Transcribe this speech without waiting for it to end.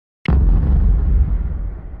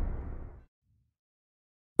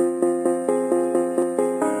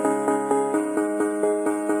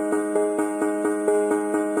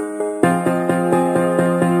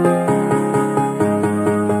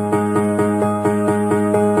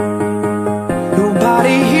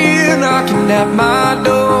knocking at my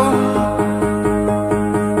door.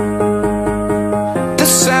 The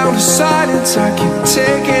sound of silence, I can't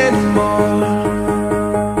take anymore.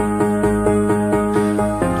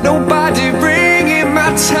 Nobody ringing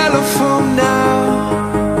my telephone now.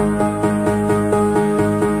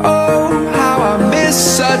 Oh, how I miss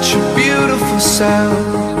such a beautiful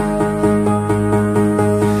sound.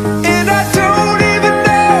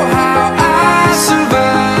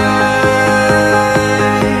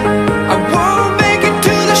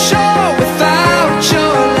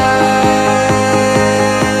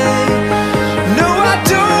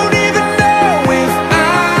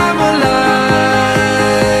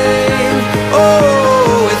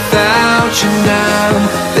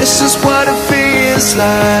 This is what it feels like.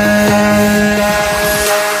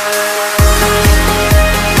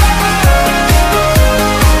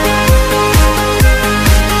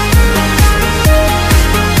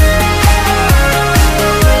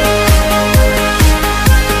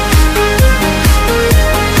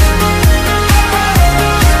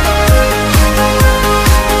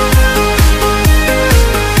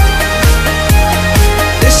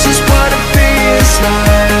 This is what it feels like.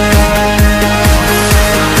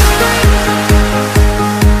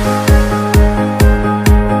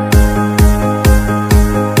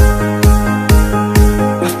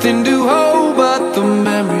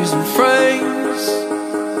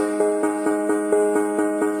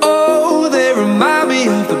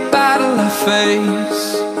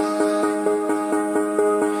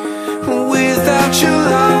 Without your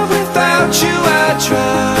love, without you I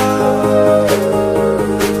drown.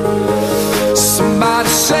 Somebody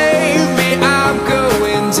save me, I'm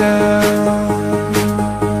going down.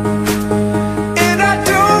 And I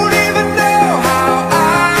don't even know how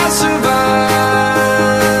I survive.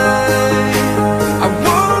 I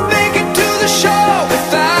won't make it to the shore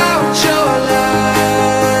without your light.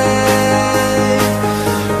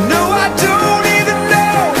 No, I don't even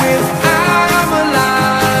know if I'm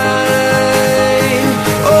alive.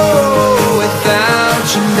 Oh, without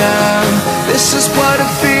you now, this is what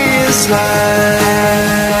it feels like.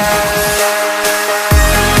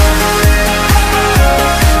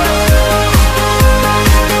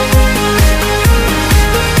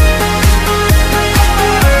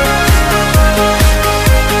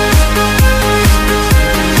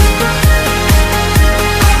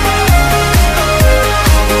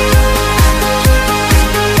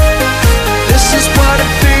 This is what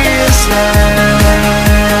it feels like.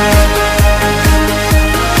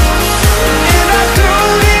 And I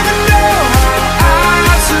don't even know how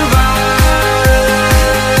I survive.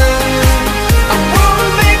 I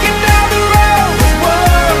won't make it down the road with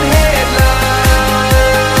one headline.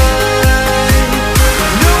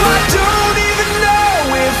 No, I don't even know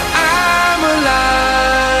if I'm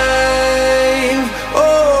alive.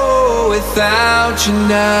 Oh, without you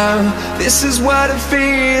now, this is what it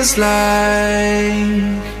feels like.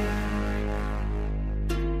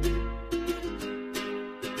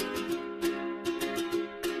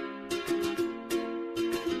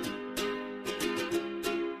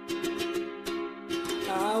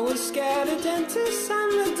 I was scared of dentists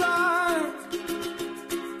and the dark.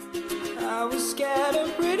 I was scared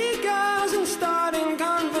of pretty girls and starting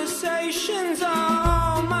conversations.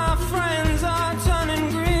 All my friends are turning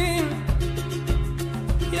green.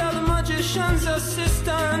 Yeah, the magician's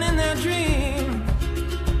assistant in their dream.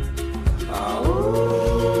 Oh,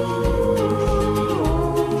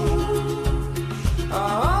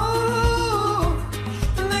 oh,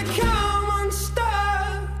 and they come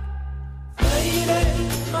unstuck. Lady,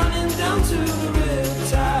 running down to the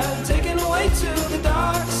riptide, taken away to the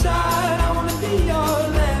dark side. I wanna be your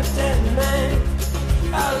left-hand man.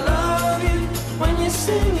 I love you when you're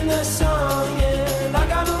singing that song, and I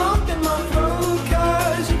got a lump in my throat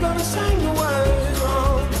 'cause you're gonna sing the words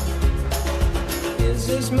wrong. Here's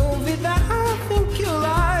this movie that I think you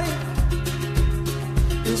like.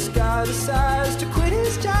 This guy decides to quit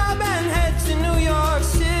his job and head to New York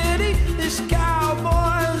City. This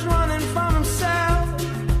cowboy's running from himself.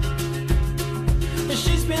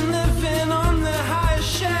 She's been living on the highest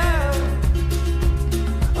shelf.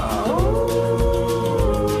 Oh,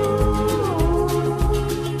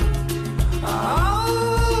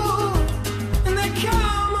 oh, and they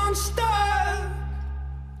come unstuck.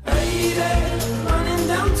 Lady, running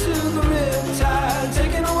down to the riptide,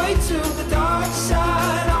 taken away to the dark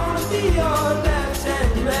side. I wanna be your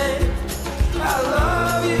left-hand man. I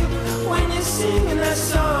love you when you're singing that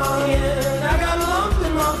song, and I got a lump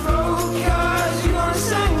in my throat 'cause you're gonna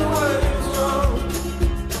sing the words wrong.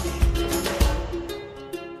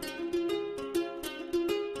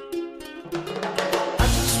 I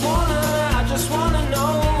just wanna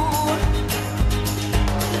know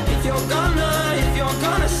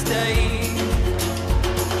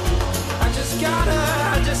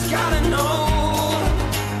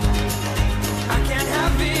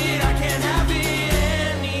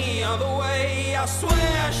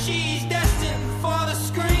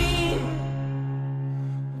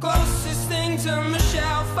to me.